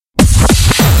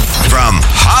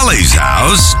Holly's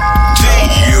house to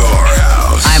your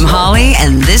house. I'm Holly,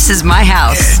 and this is my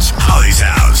house. It's Holly's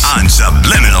house on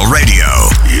Subliminal Radio.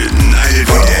 United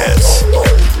We Dance.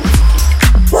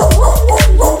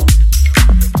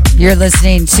 You're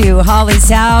listening to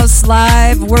Holly's House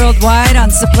live worldwide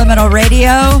on Subliminal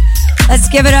Radio. Let's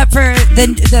give it up for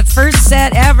the first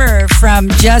set ever from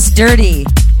Just Dirty.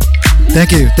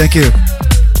 Thank you.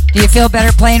 Do you feel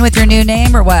better playing with your new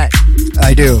name or what?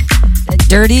 I do.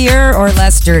 Dirtier or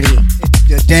less dirty?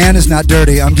 Dan is not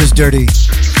dirty. I'm just dirty.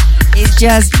 He's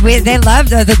just, they love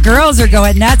the girls are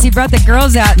going nuts. He brought the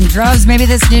girls out in droves. Maybe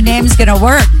this new name's going to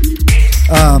work.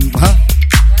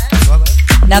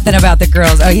 Nothing about the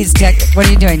girls. Oh, what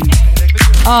are you doing?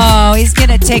 Oh, he's going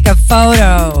to take a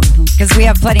photo because we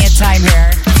have plenty of time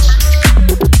here.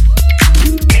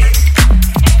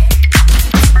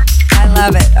 I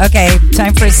love it. Okay,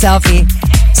 time for a selfie.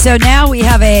 So now we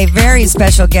have a very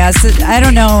special guest. I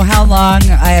don't know how long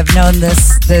I have known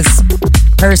this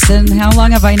person. How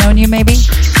long have I known you, maybe?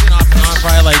 Been off and on,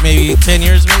 probably like maybe 10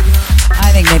 years, maybe.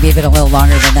 I think maybe even a little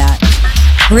longer than that.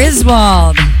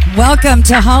 Grizzwald, welcome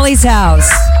to Holly's house.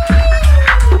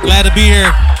 Glad to be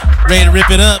here. Ready to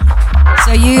rip it up.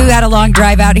 So you had a long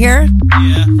drive out here?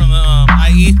 Yeah, from the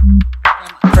IE.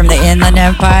 From the Inland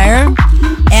Empire.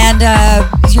 And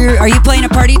are you playing a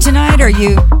party tonight? Or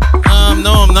you?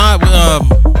 No, I'm not.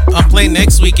 I'm playing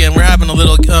next weekend. We're having a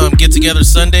little get-together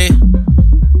Sunday.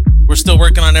 We're still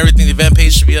working on everything. The event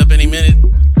page should be up any minute.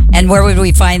 And where would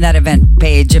we find that event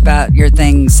page about your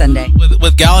thing Sunday?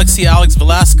 With Galaxy, Alex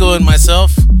Velasco, and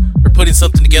myself, we're putting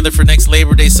something together for next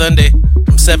Labor Day Sunday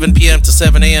from 7 p.m. to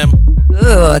 7 a.m.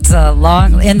 Ooh, it's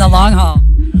in the long haul.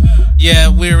 Yeah,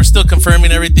 we're still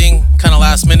confirming everything, kind of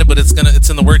last minute, but it's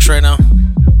in the works right now.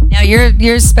 Now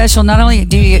you're special. Not only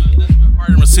do you.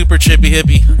 Partner with Super Trippy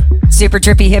Hippie. Super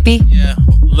Trippy Hippie? Yeah,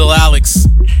 Lil Alex,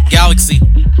 Galaxy.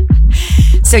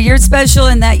 So you're special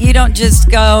in that you don't just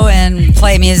go and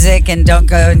play music and don't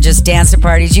go and just dance at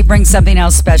parties. You bring something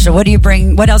else special. What do you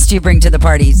bring? What else do you bring to the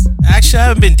parties? Actually, I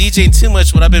haven't been DJing too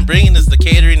much. What I've been bringing is the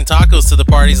catering and tacos to the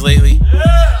parties lately.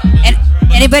 And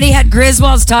anybody had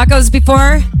Grizzwald's tacos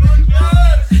before?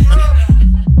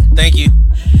 Thank you.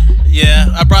 Yeah,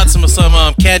 I brought some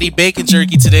candy bacon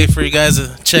jerky today for you guys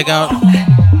to check out.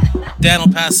 Dan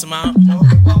will pass them out.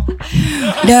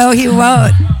 No, he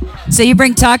won't. So you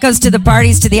bring tacos to the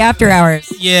parties, to the after hours?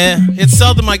 Yeah, it's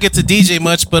seldom I get to DJ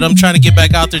much, but I'm trying to get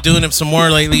back out there doing them some more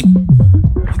lately.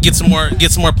 Get some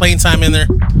more playing time in there.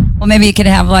 Well, maybe you could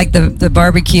have like the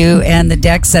barbecue and the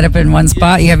deck set up in one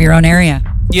spot. You have your own area.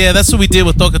 Yeah, that's what we did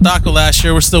with Toca Taco last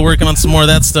year. We're still working on some more of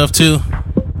that stuff too.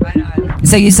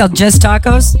 So you sell just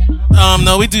tacos?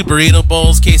 No, we do burrito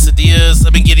bowls, quesadillas.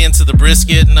 I've been getting into the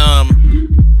brisket and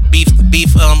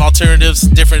beef alternatives,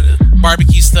 different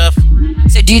barbecue stuff.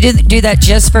 So do you do that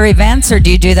just for events, or do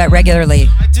you do that regularly?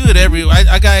 I do it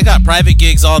I got private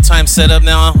gigs all the time set up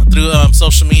now through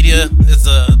social media. It's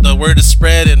the word is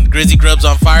spread, and Grizzy Grub's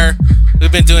on fire.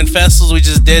 We've been doing festivals. We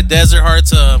just did Desert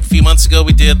Hearts a few months ago.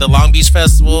 We did the Long Beach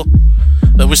Festival.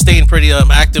 But we're staying pretty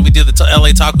active. We did the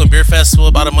LA Taco and Beer Festival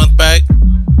about a month back.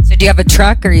 So do you have a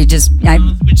truck, or you just...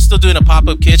 We're still doing a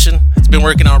pop-up kitchen. It's been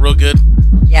working out real good.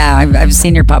 Yeah, I've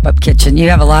seen your pop-up kitchen. You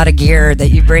have a lot of gear that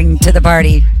you bring to the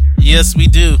party. Yes, we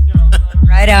do.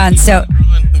 Right on. So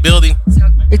building.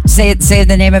 Say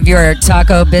the name of your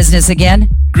taco business again.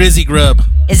 Grizzy Grub.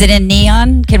 Is it in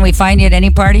neon? Can we find you at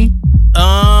any party?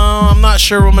 I'm not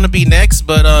sure where I'm going to be next,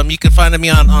 but you can find me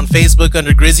on Facebook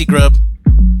under Grizzy Grub.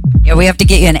 Yeah, we have to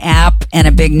get you an app and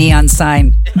a big neon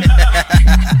sign.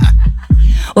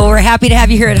 Well, we're happy to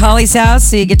have you here at Holly's house,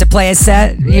 so you get to play a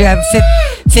set. You have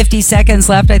 50 seconds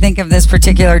left, I think, of this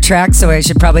particular track, so I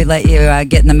should probably let you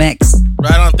get in the mix.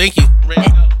 Right on. Thank you.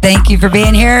 Thank you for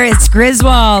being here. It's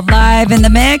Grizzwald live in the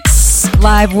mix,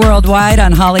 live worldwide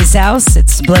on Holly's house.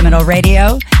 It's Subliminal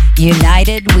Radio.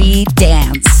 United We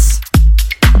Dance.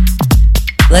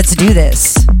 Let's do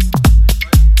this.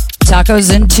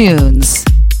 Tacos and tunes.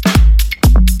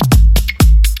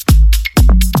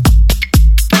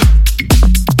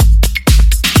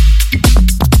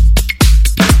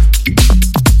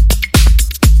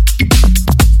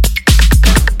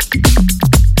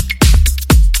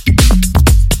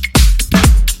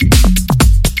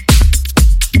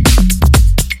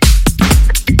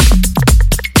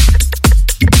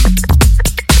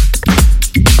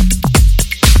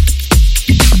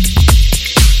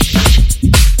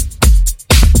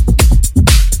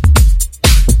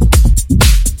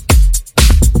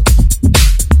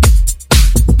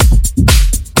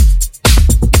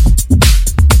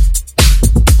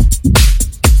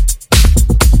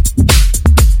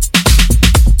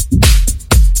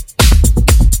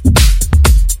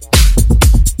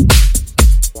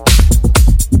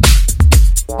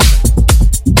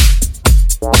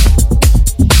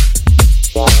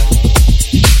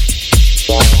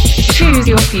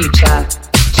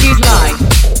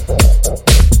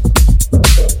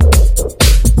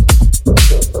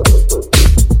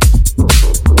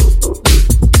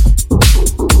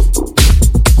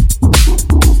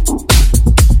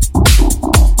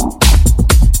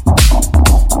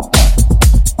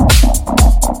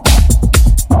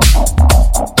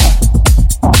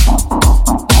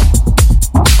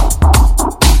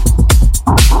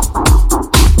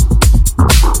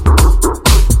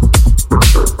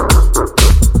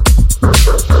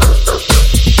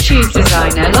 Choose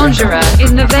designer lingerie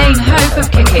in the vain hope of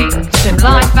kicking some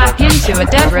life back into a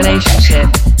dead relationship.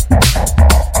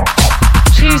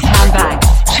 Choose handbags,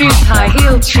 choose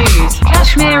high-heeled shoes,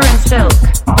 cashmere and silk,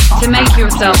 to make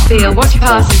yourself feel what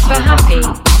passes for happy.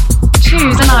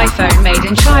 Choose an iPhone made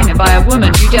in China by a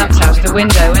woman who jumps out of the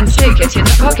window and stick it in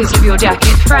the pocket of your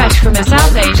jacket fresh from a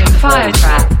South Asian fire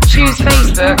trap. Choose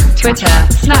Facebook, Twitter,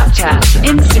 Snapchat,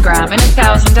 Instagram and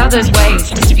 1,000 others ways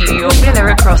to spew your filler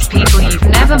across people you've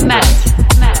never met.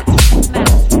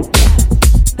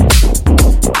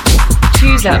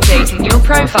 Choose updating your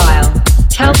profile.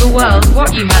 Tell the world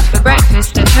what you had for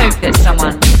breakfast and hope that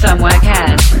someone, somewhere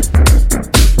cares.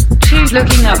 Choose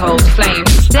looking up old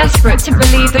flames, desperate to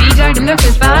believe that you don't look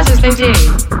as bad as they do.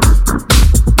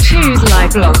 Choose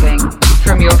live blogging,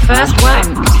 from your first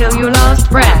wank till your last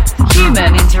breath.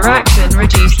 Human interaction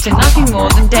reduced to nothing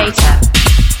more than data.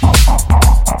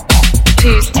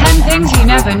 Choose 10 things you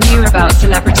never knew about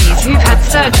celebrities who've had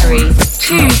surgery.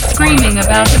 Choose screaming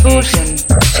about abortion.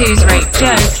 Choose rape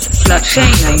jokes, slut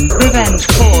shaming, revenge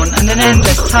porn, and an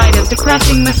endless tide of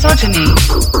depressing misogyny.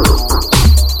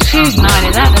 Choose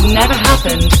 9/11 never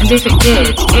happened, and if it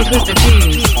did, it was the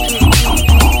Jews.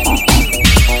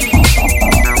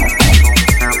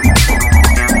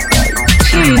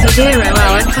 Choose a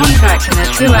 0-hour contract and a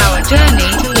 2-hour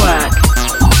journey to work.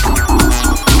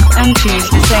 And choose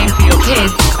the same for your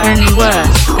kids, only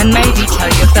worse, and maybe tell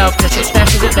yourself that it's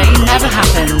better that they never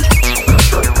happened.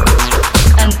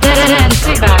 And then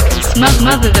sit back and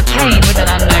smother the pain with an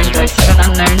unknown dose of an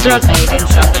unknown drug made in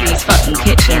somebody's fucking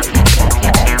kitchen.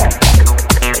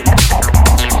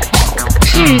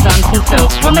 Choose unfulfilled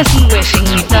promise and wishing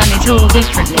you've done it all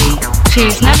differently.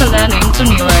 Choose never learning from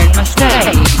your own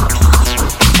mistakes.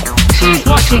 Choose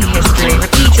watching history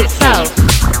repeat itself.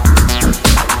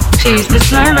 Choose the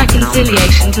slow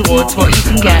reconciliation towards what you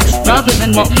can get, rather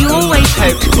than what you always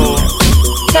hoped for.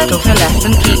 Settle for less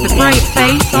and keep a brave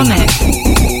face on it.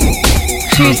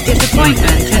 Choose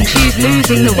disappointment and choose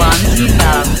losing the ones you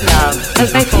love.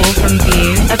 As they fall from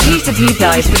view, a piece of you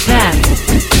dies with them.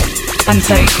 And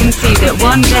so you can see that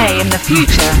one day in the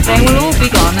future, they will all be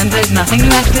gone and there's nothing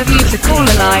left of you to call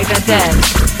alive or dead.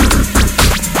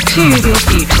 Choose your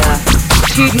future.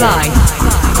 Choose life.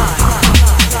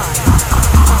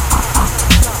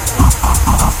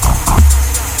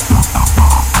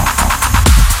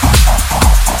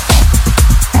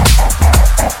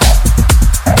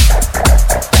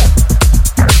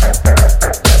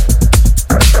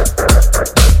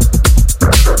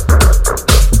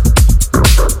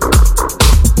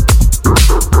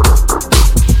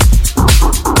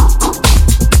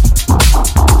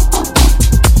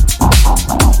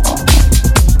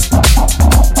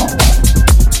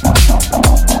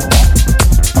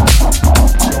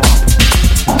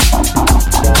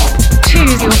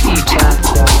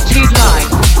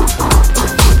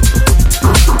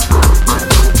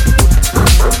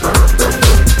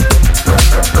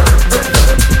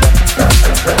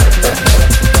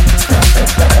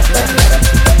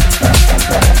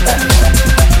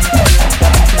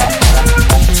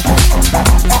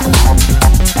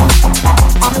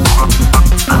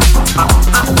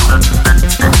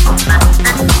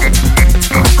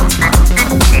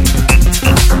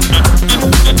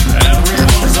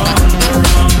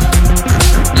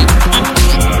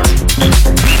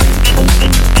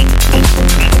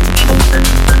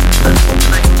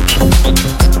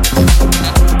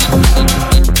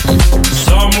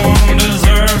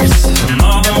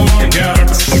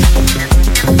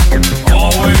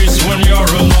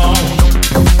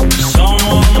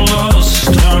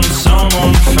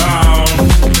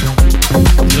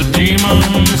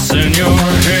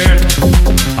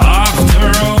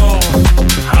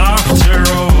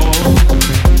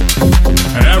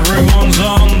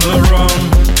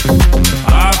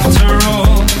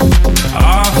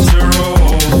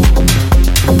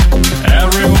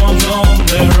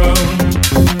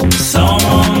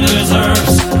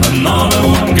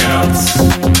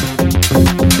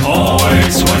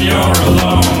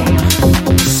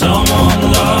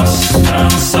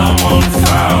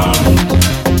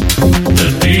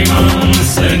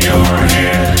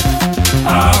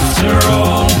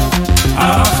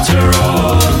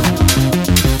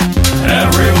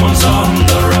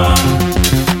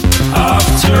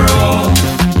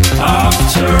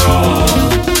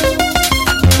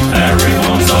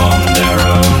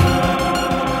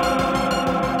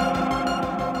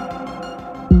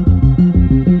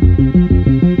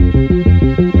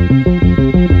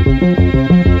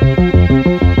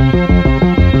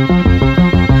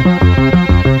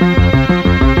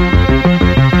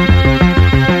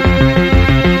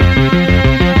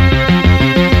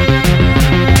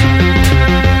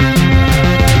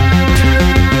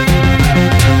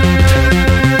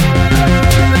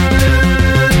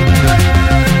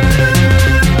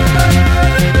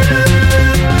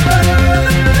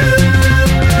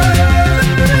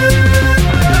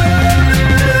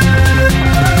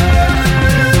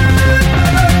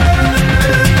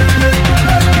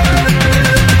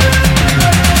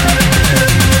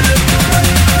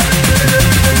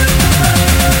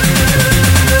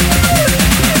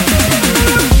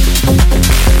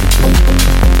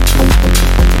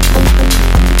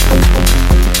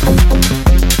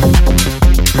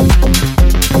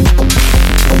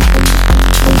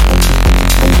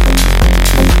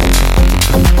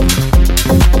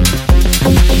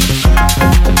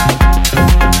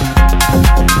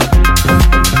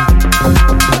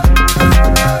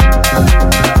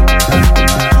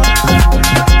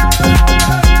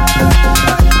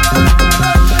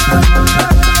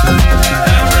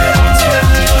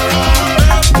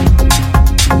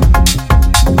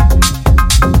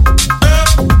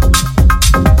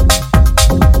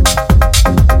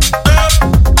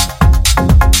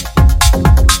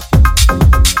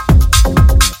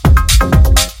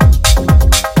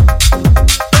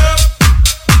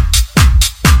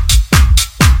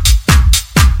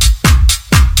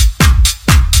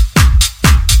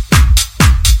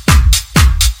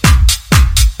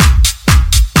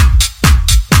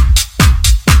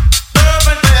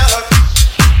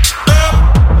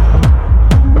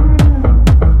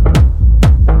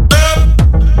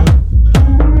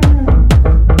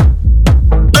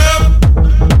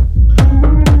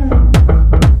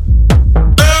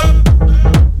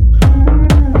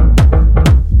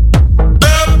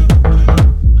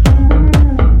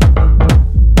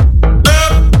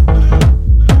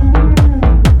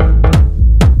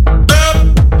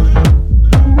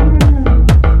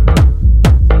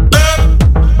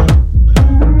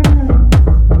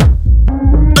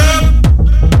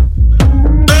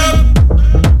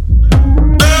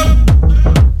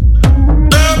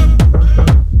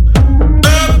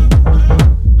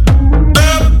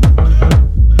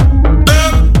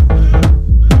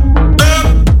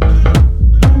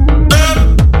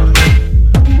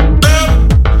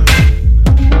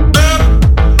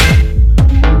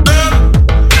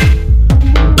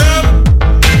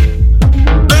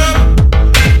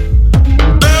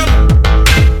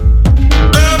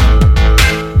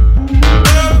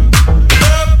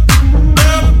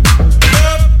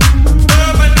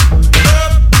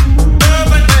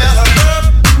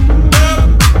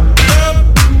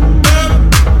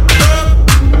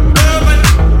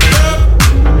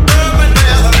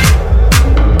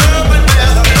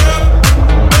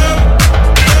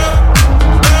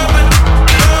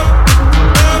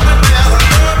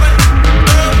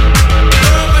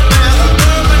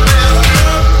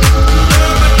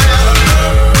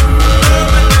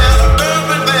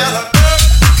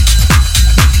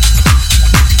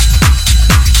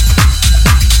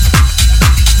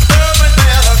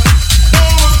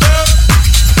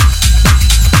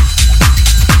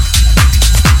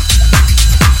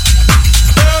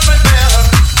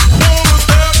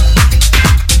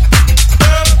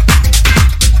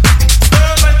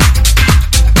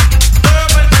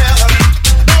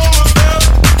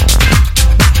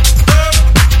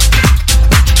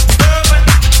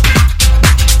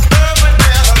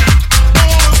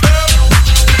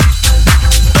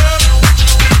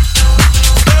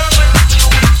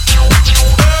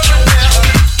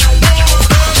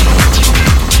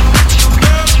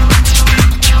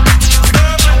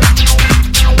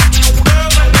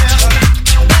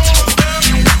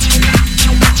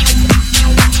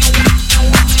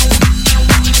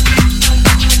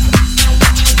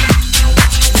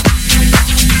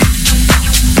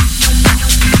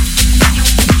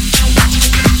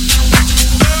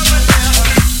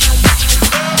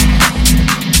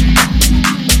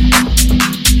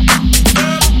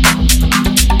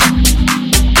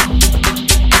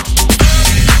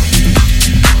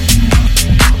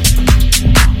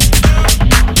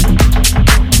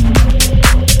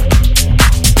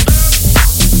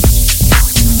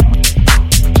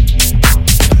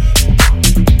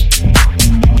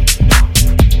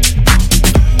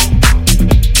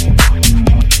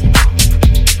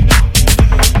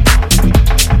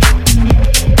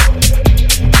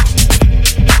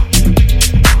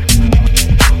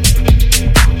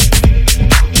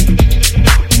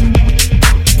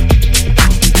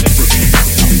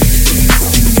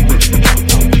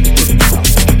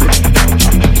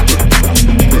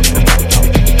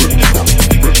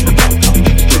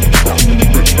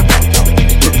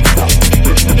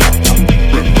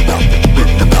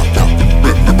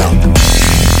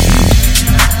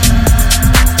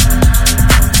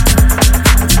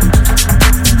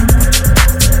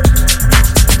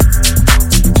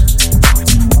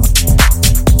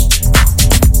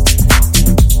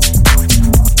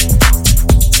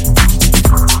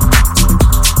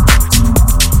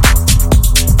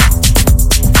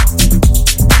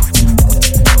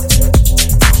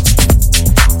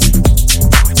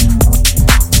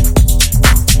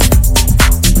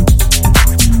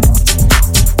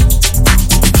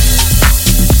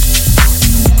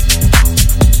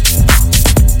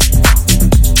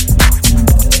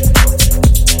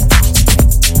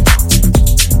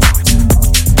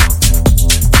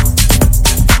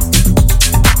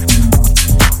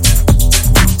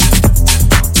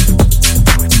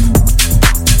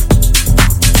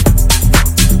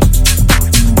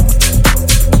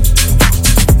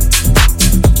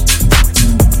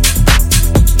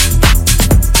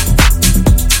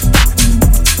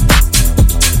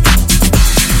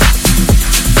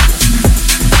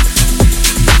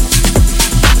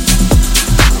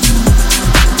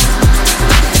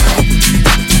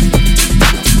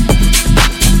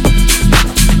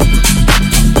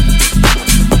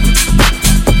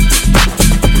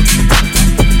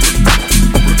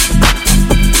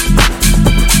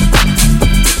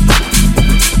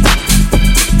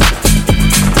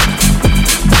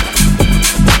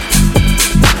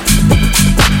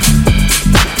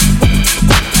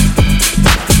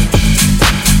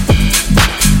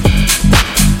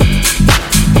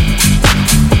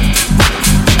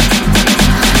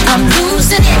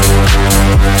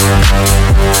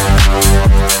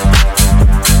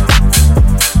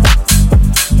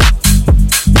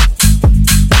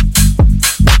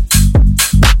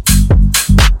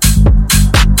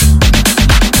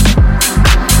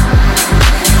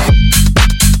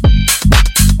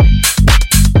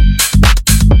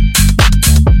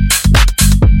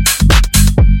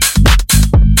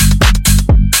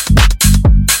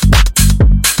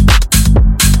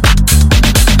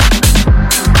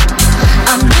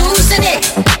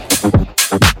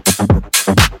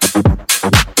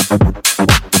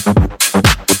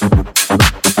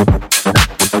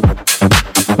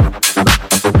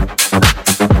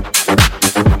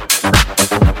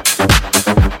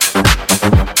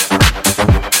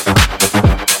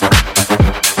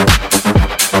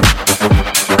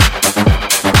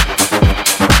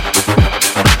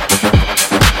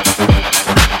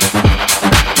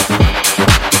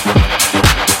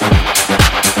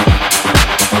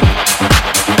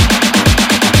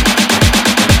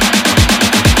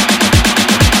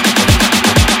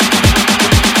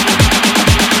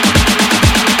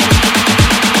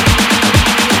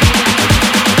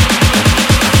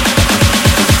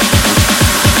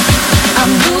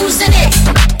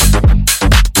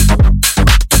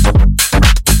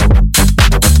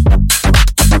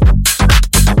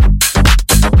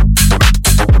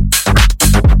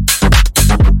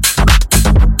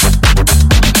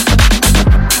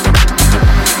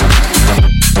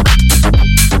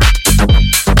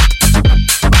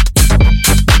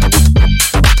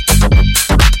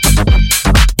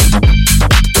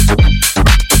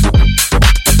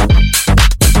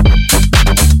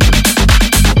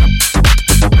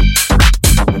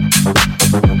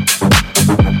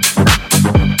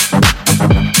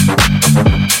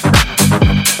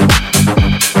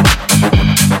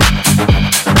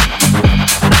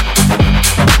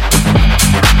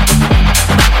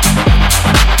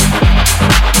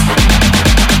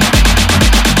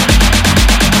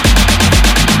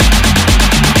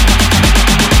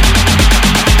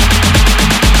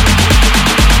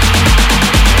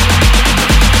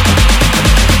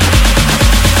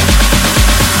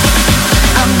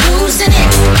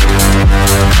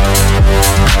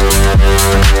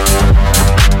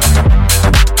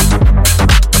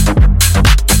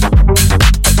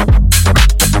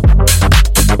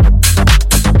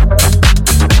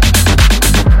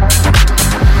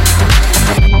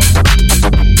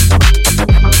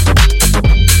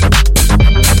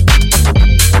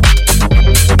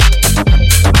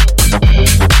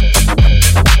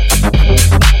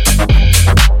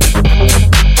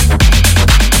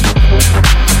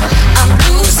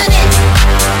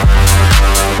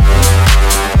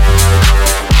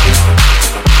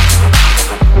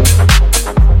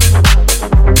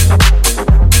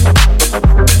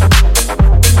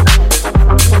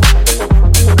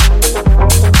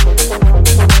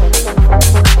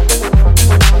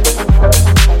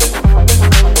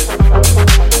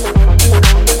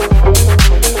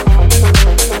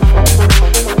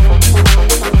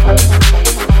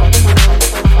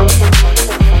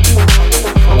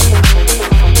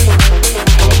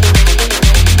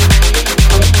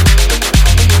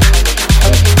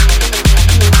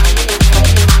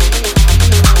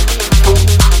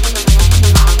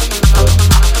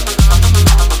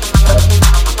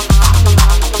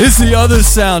 another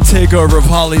sound takeover of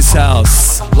Holly's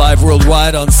House. Live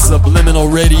worldwide on Subliminal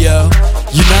Radio.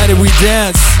 United we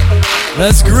dance.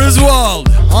 That's Grizzwald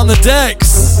on the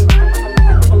decks.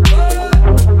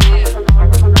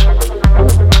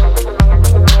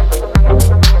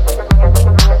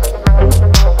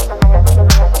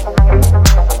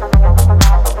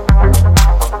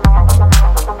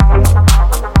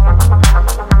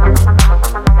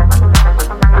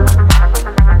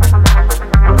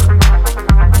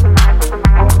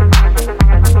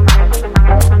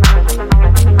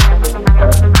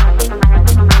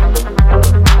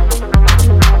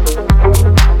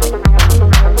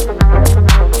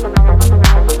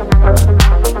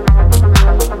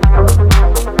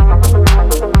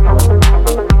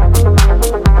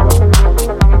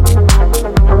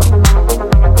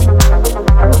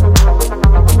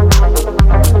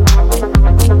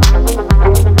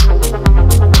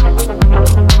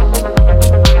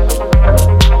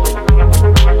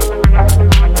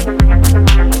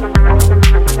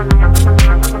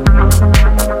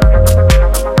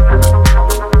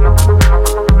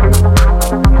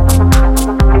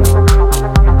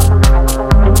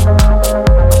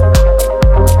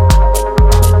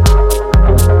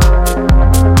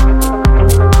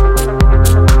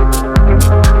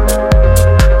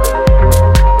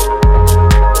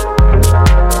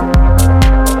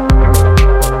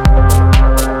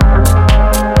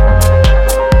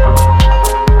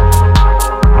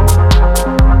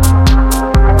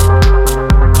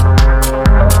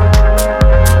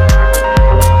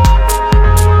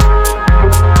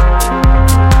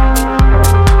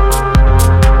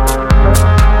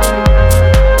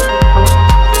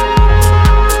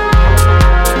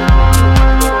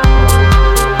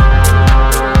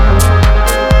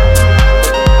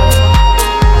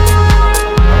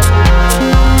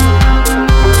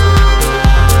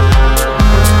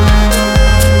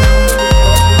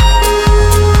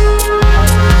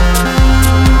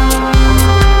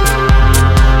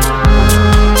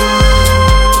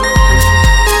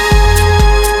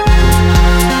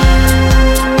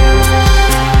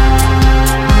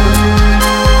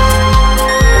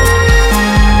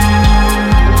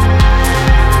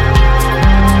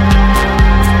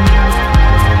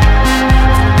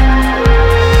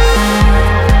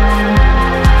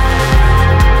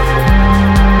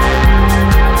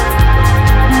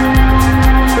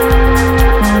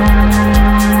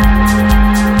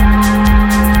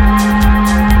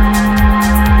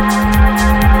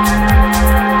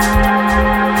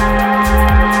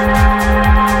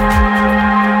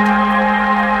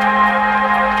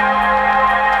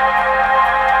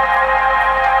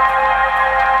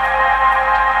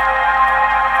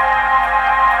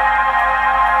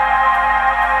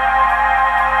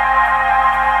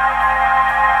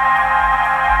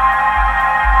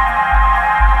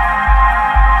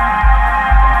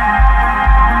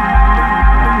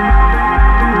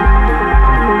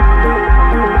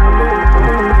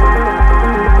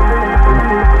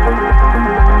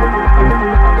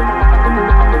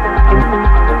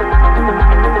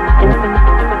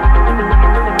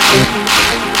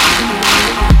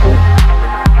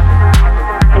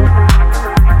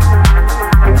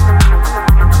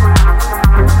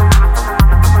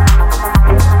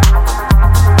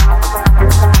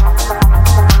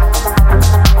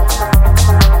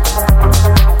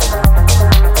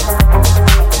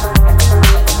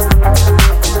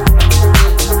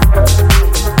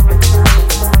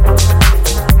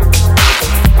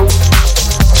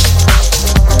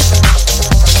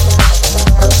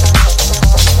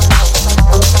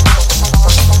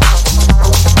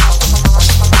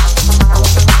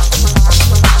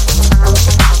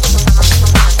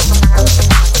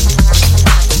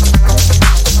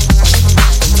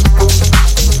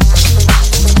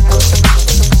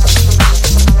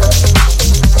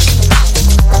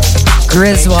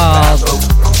 Grizzwald.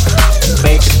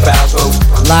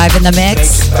 Live in the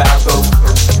mix.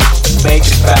 Make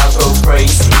the crowd go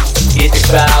crazy. Get the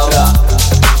crowd up.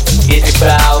 Get the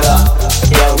crowd up.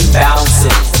 Yeah, we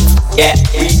bouncing. Yeah,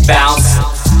 we bouncing.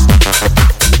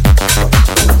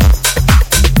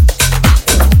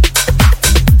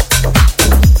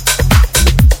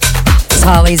 It's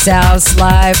Holly's House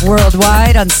live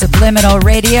worldwide on Subliminal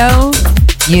Radio.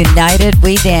 United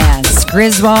we dance.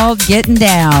 Grizzwald getting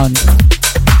down.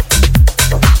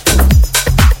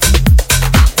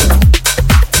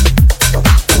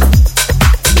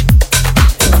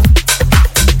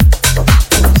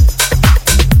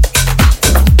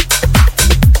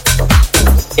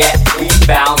 Yeah, we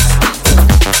bounce.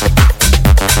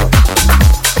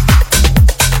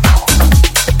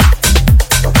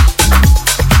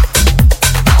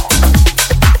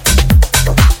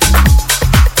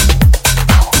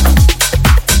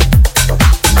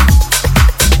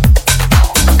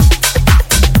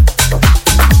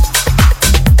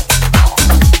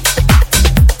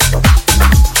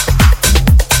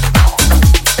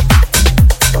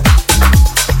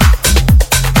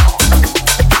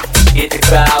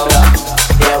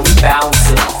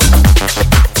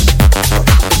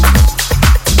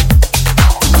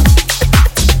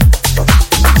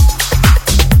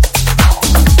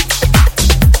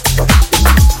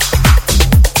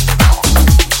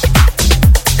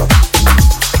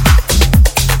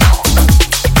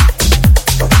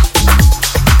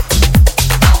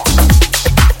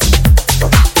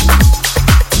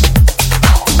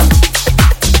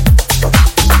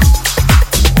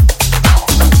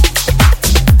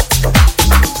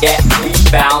 Yeah, we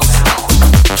bouncing.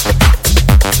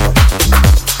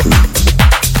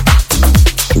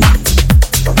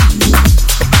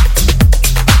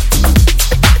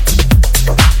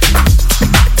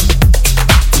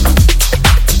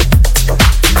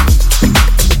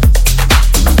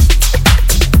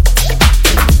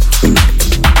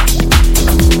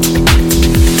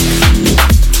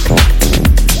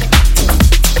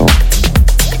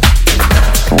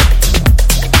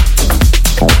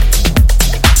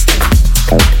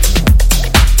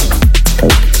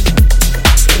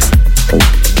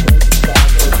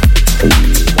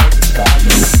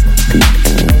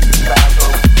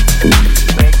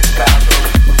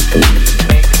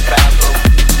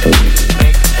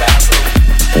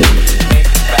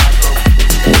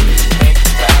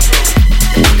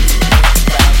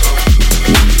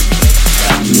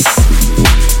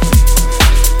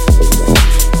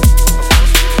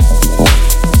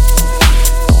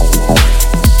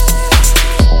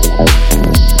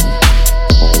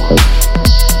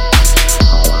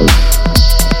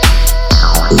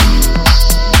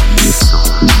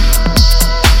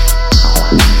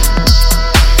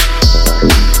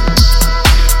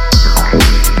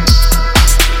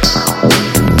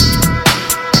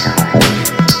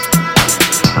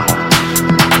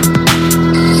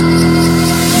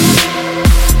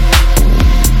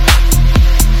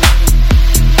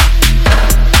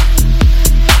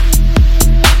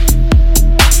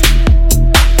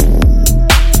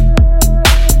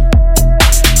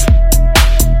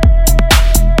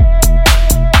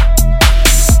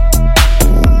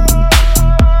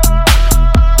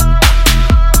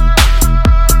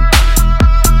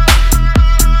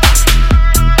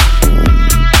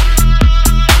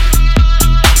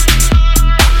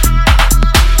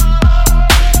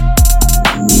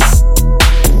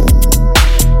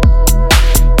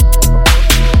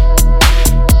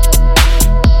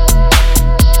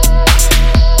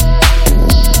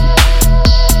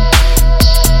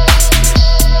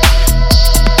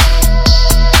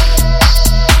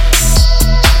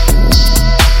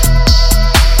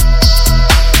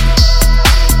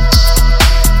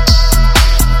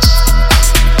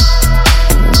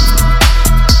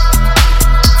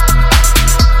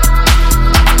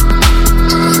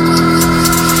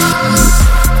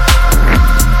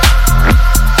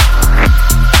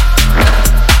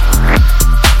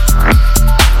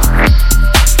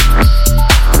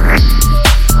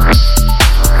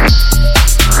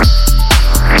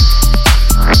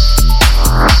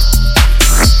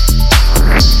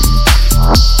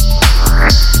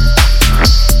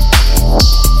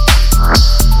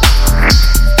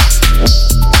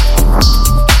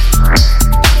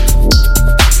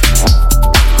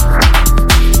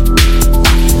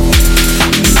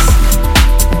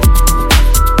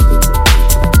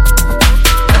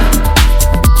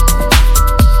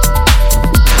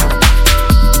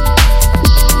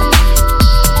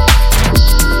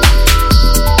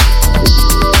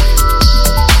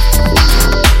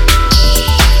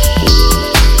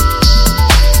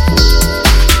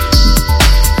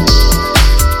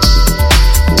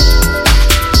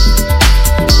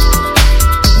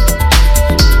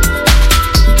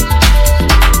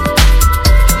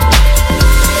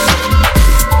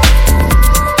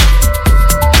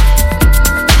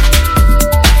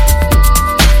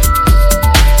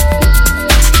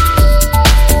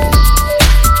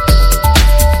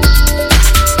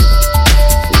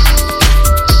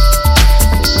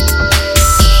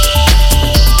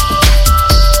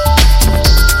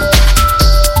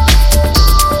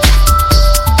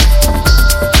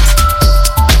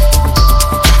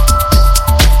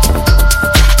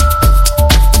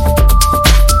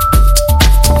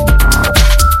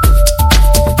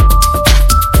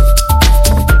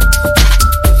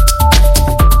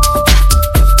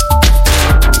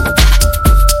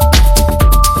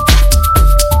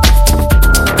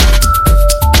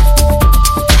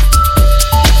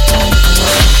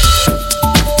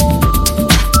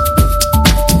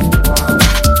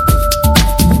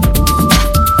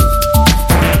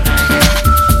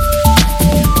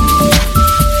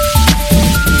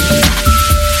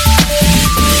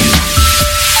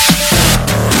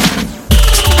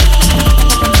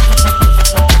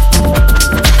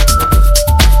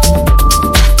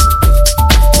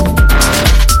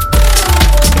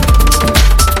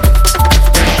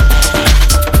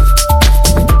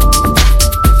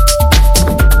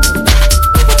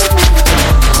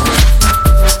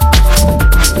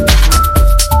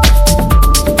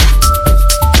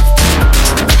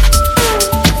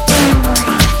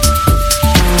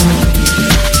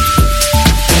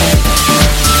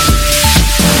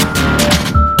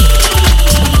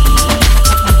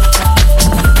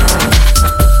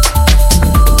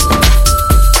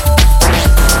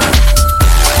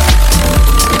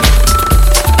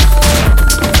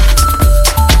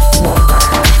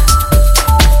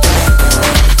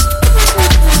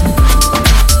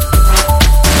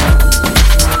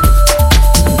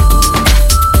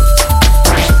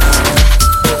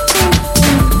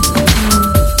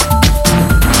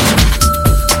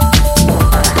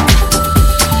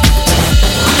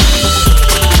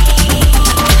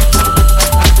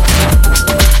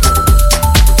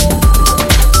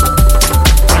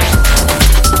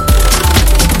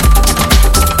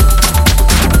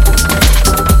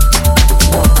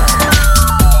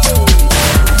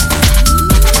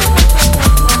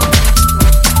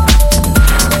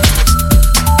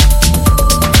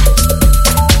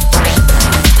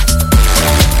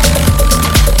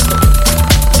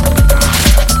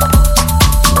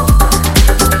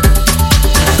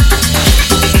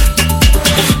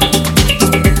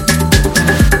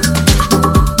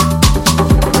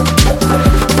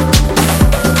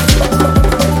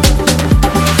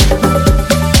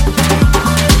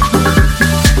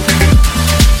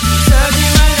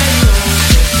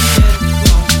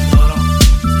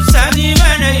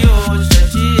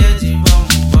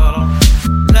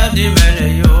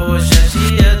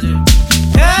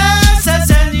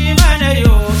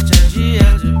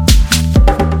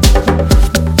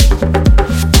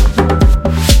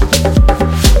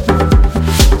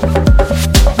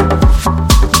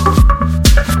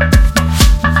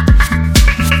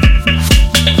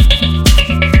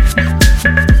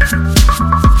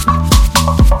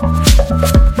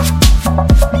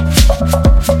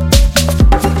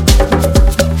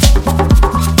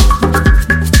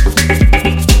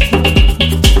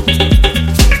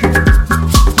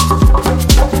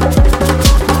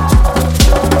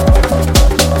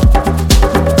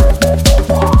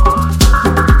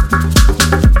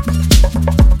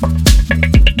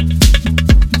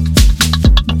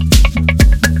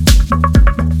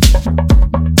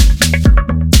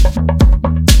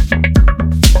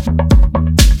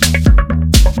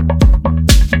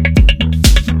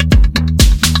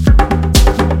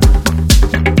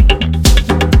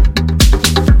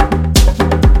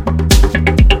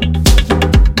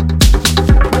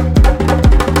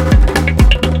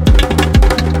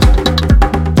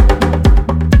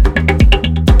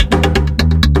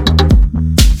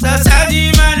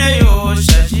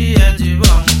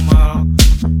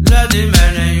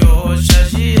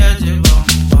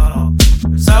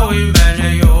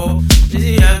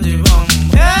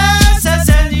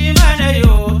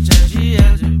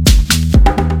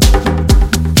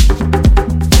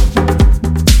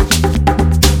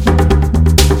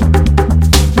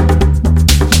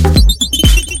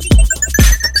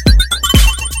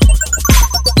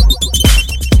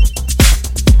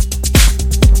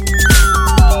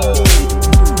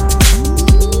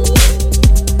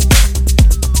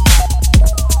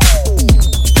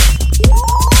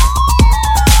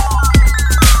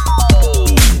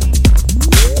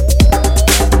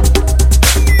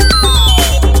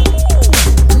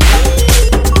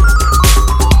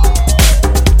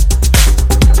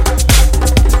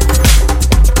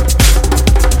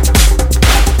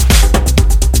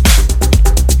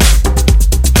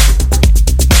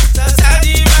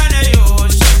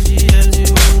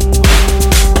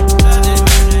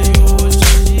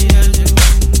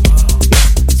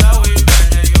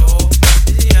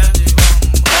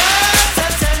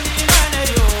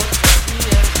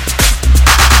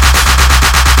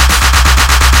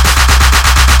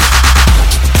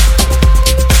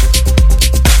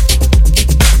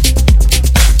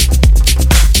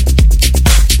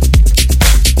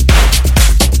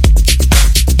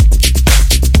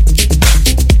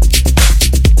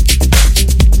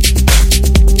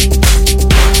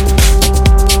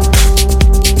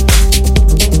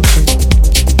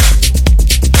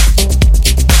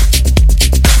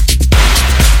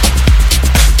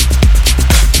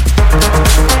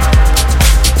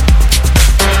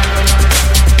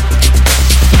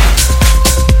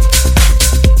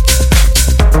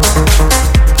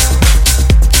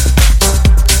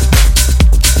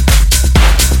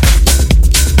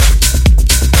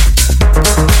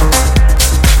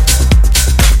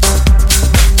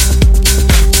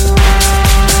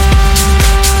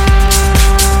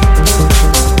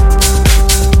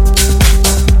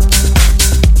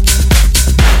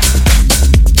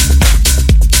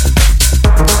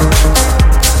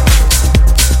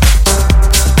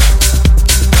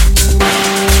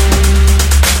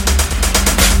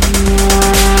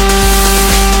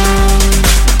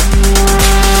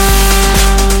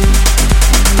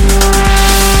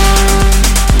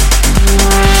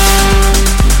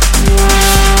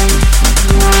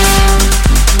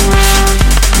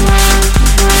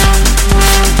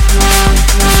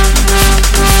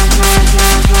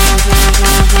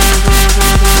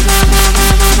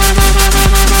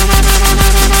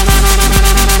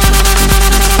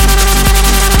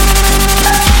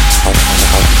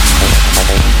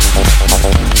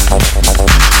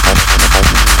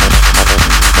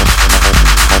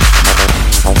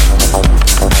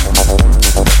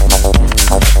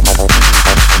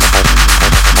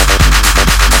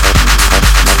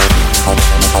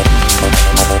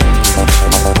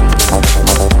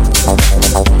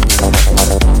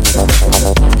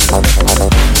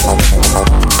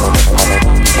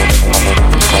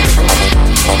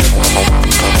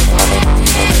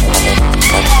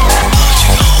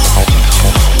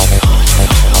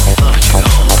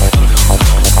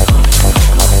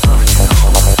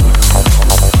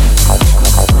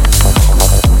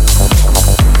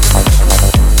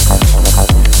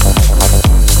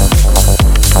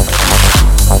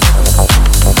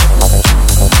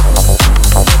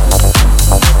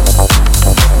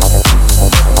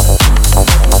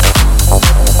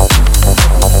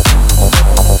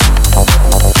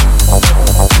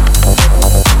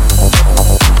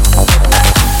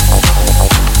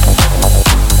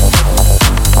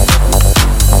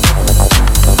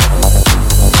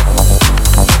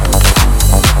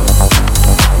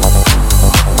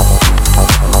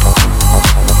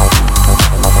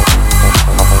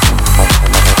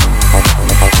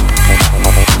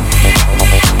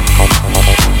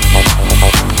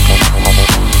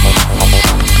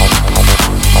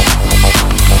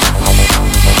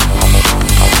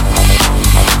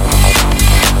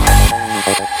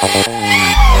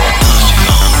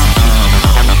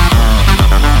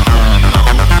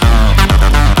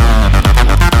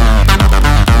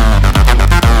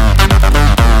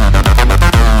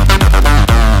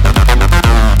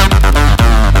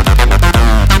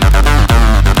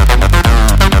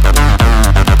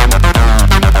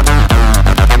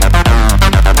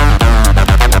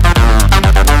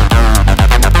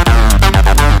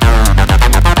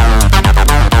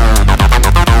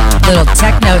 Little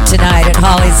techno tonight at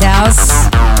Holly's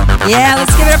house. Yeah,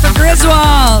 let's give it up for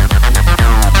Grizzwald.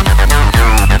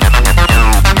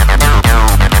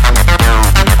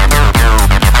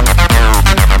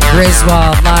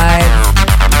 Grizzwald live,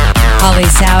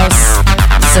 Holly's house,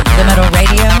 Subliminal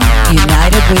Radio,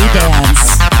 United We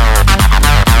Dance.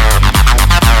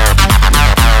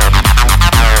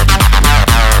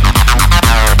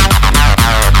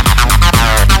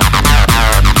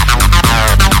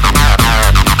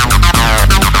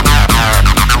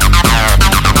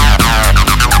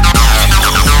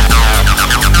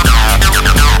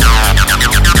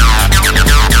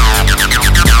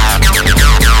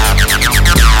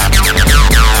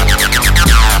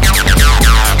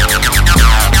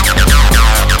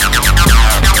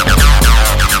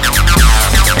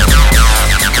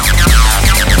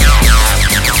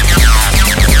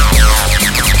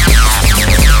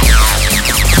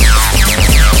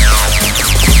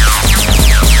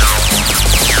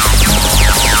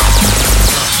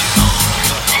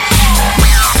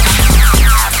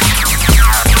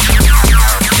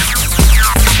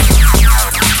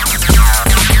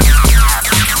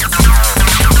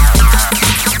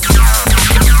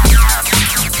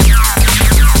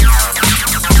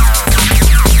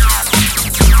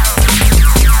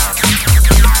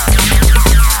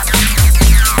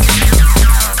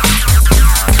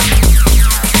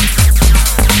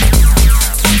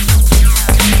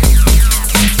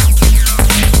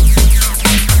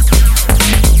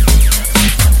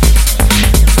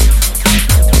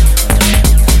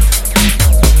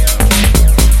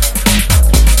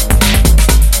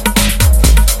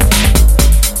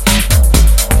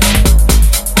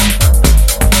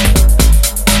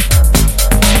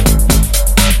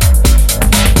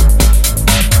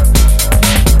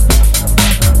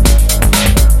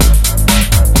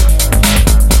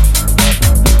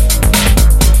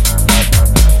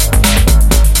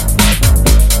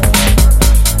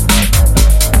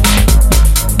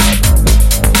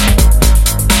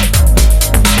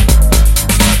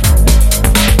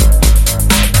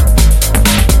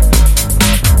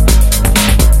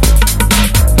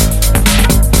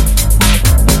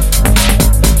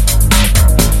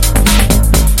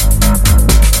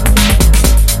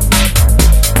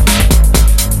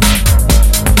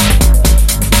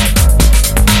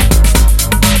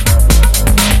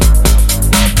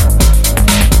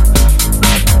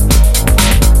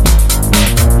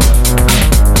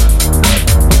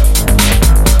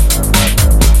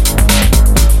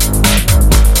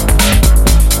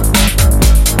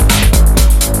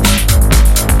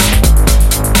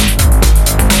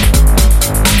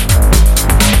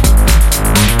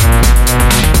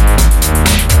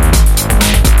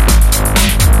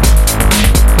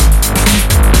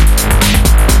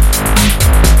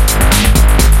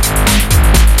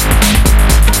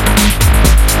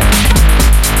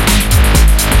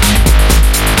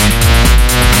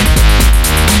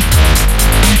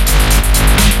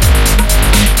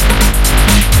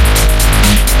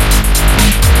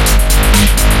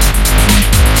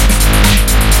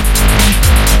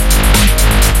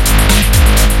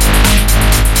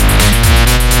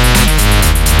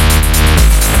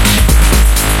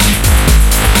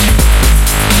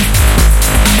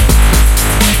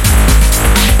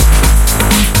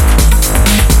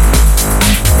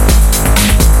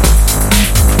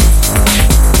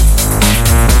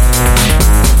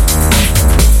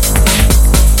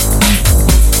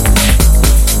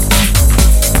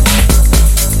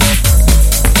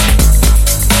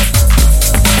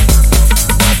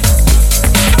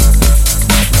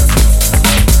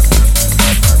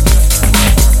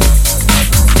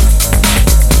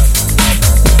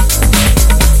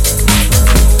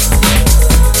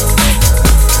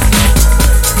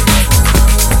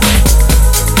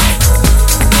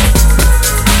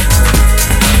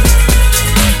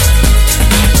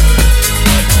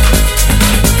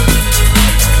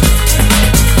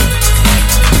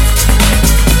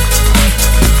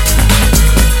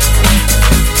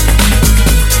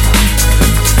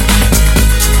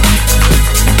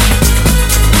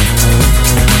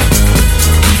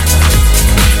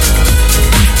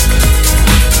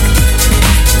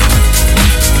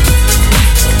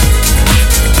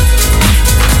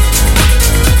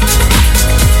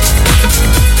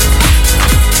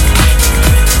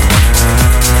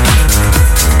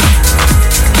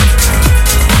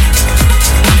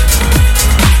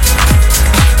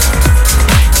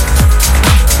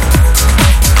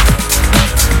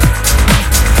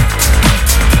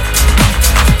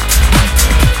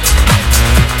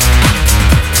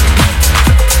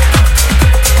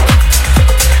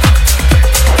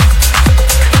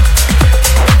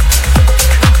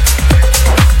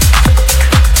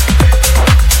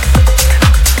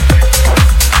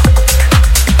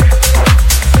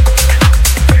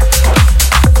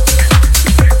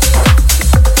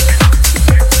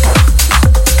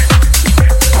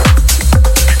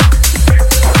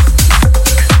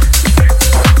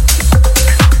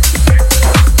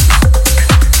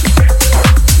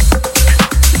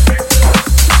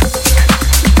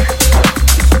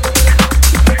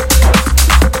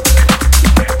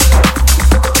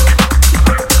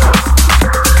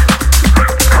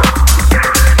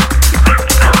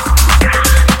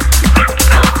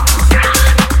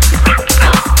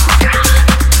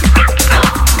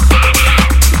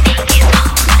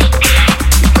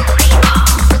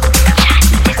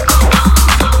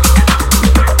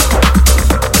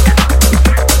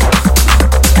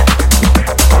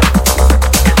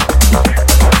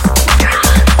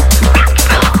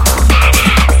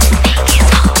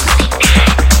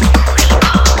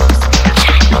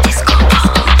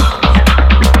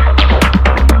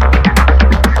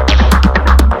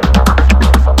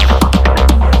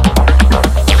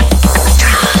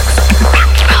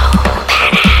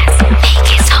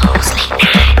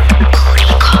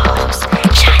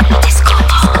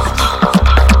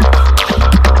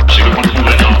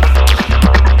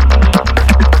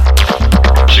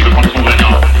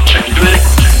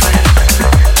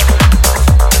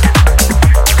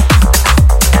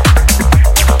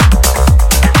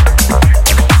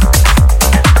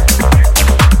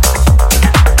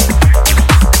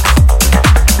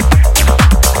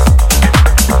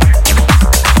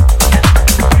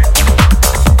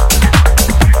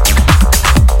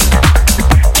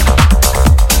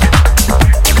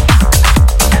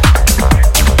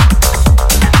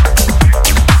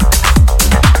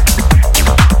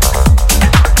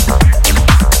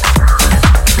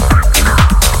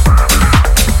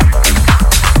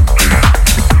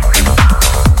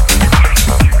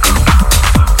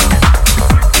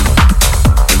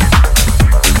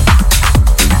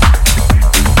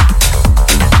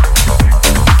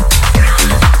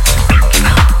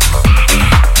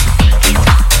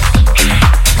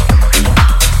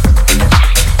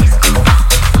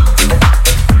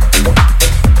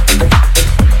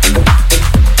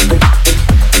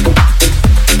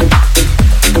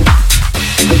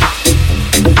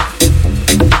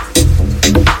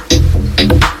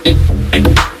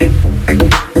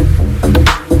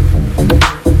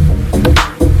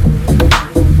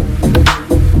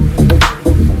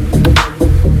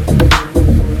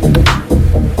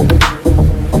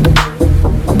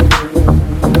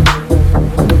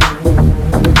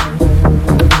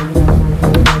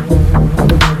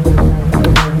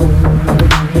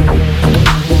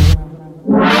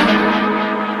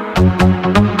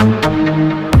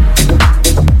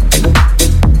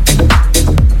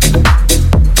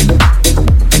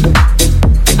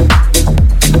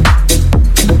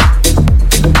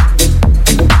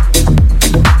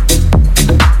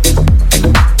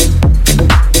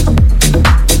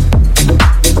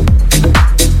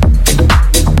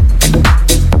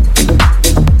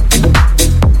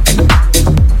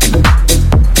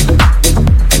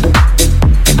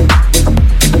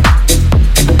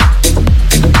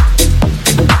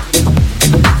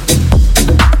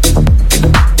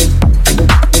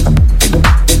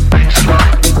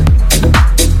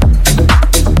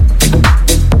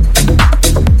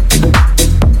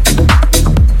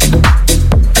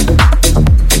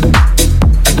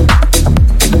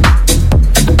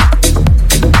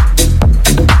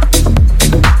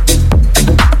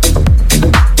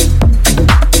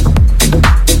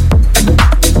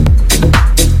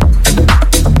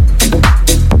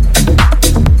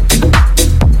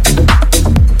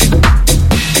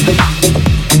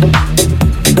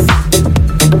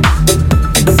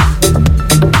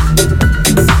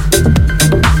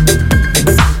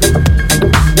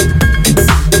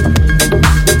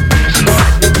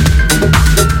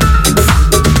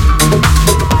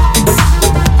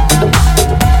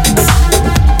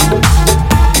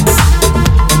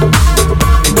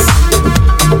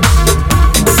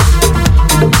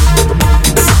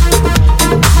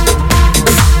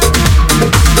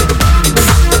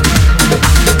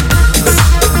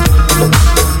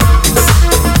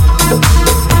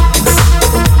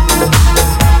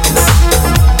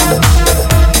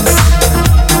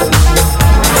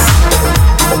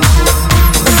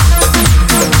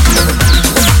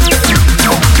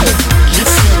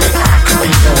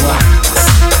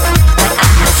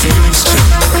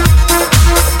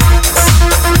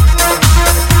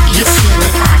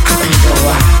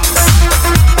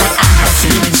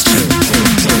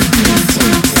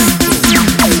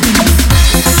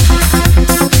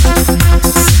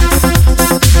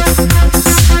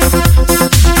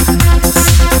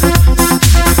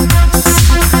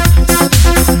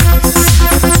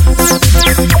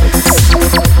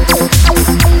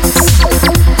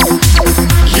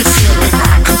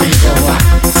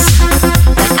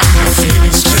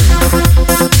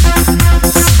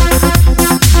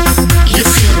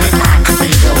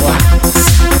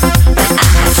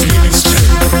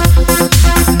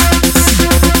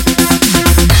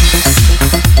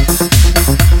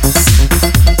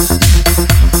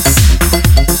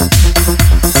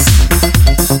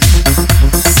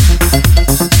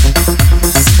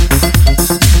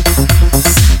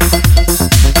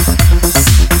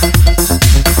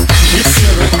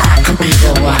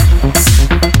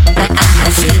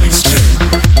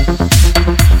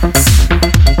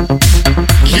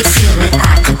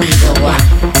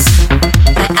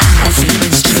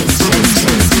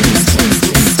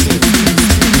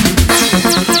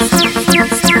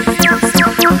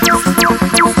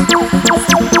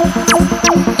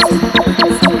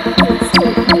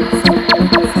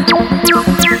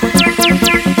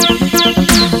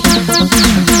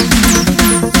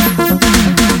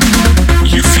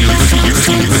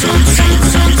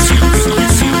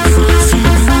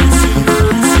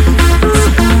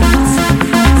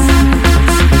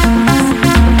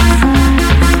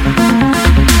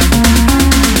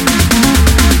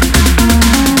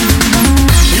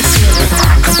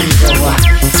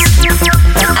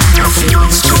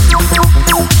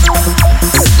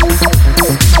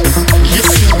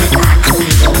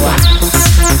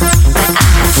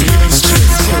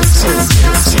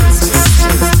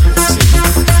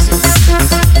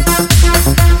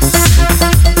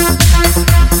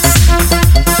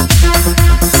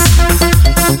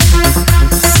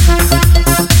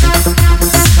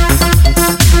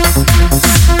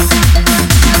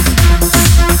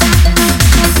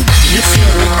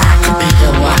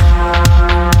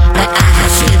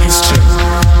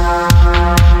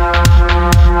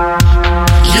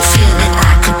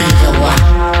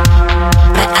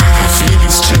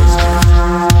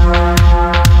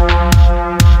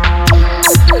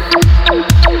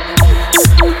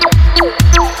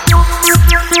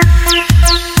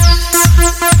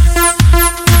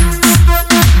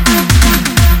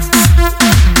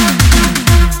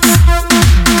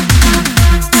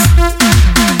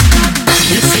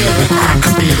 You feel that I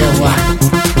could be the one,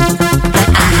 that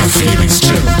I have feelings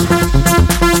too.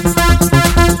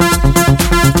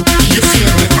 You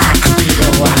feel that I could be the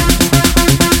one,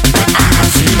 that I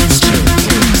have feelings too.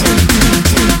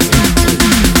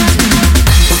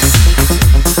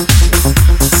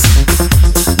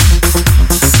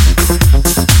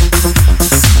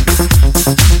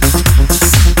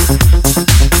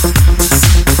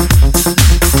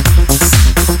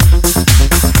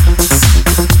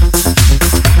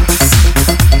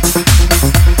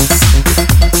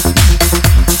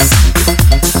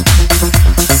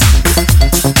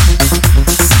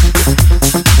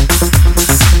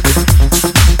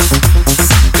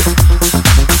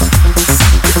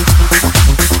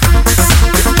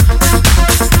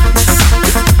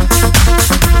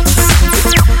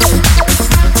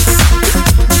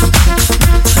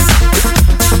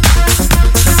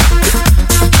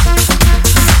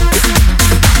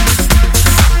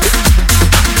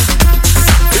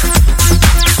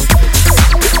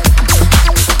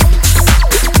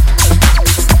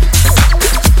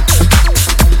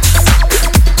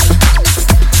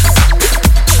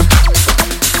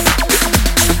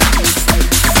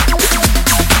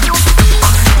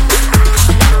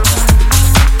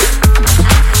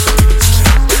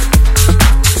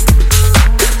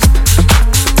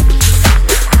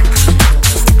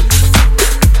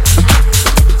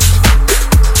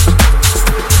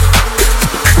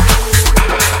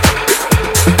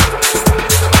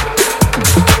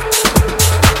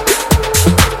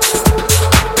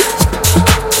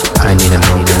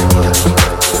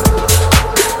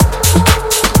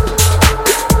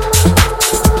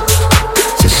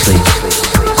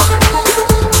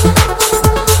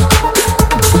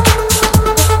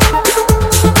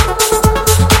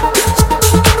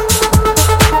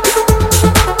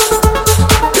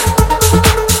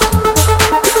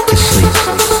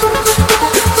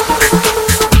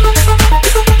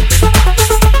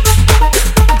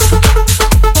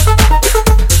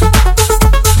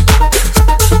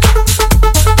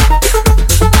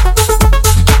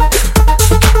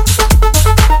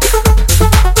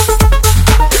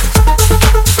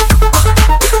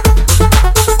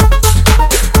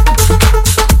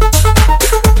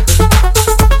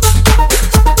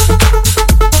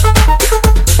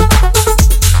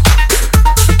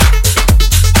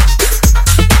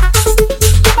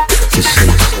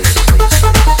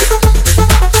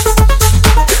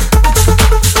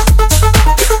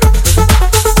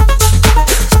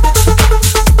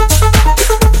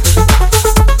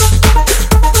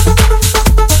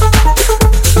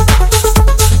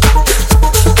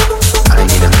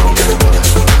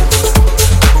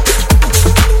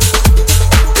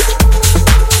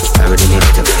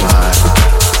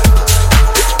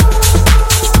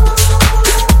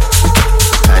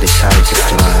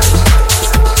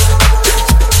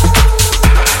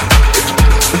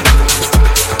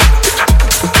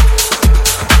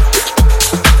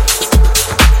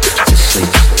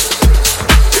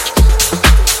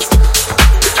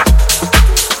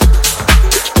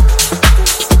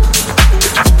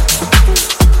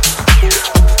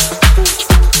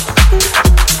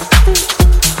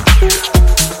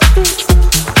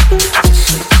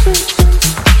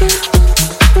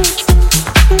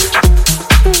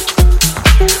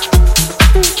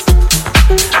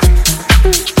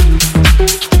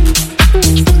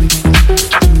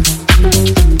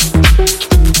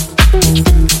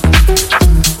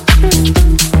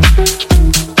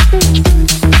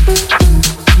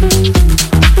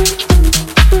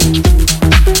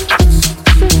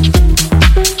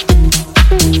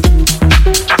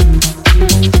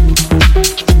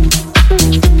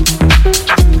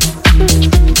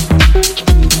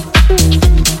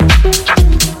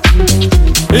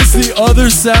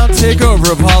 Sound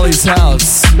takeover of Holly's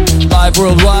house. Live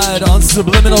worldwide on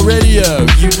Subliminal Radio.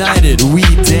 United we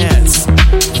dance.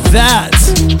 That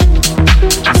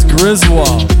is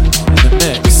Grizzwald in the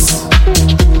mix.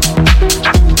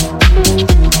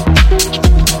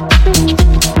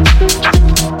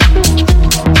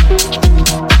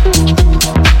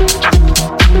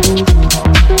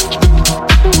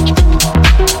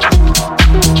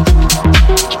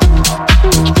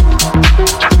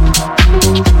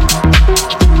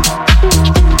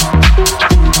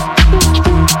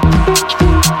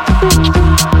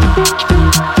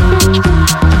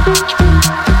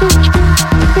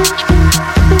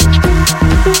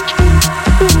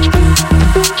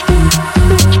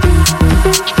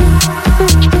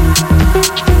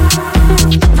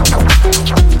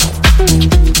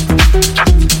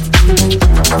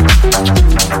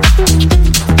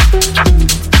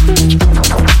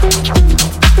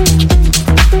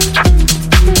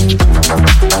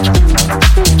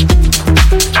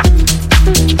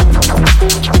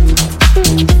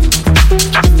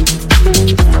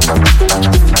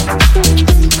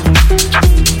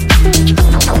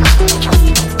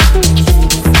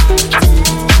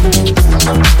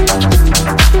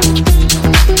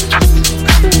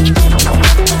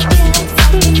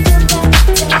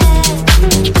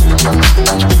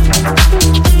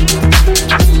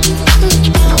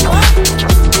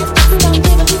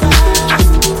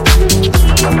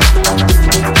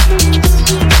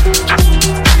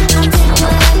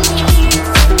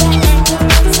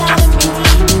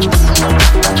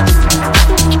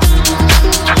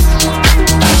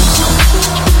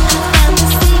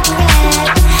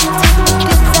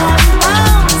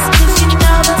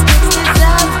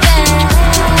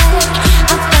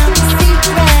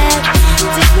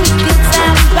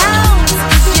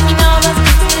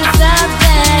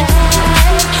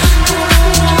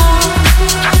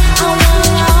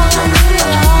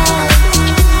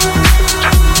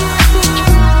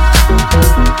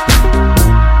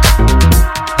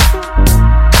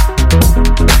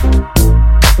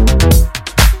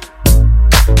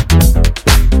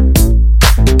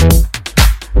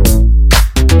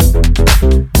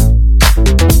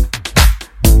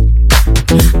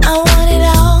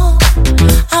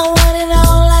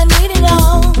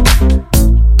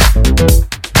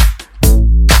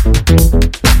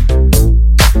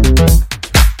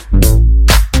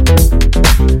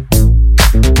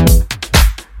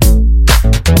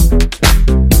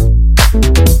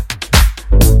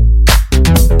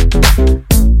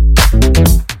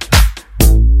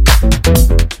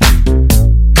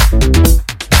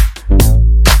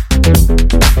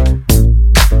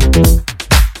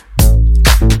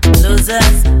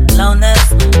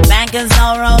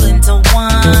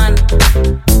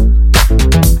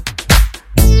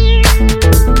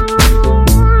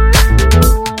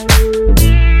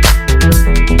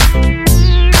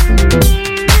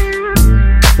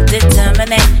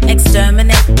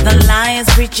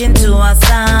 preaching to our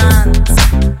sons.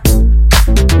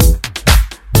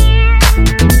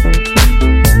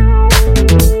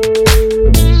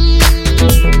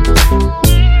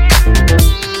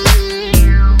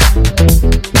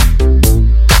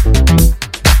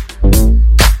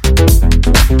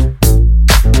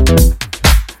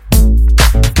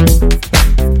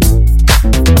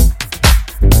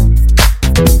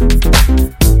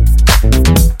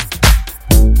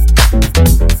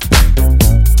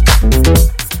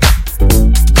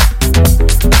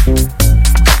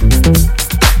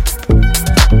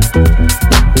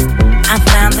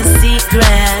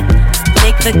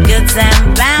 The goods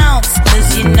and bounce,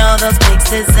 'cause you know those pigs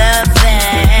deserve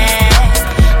them.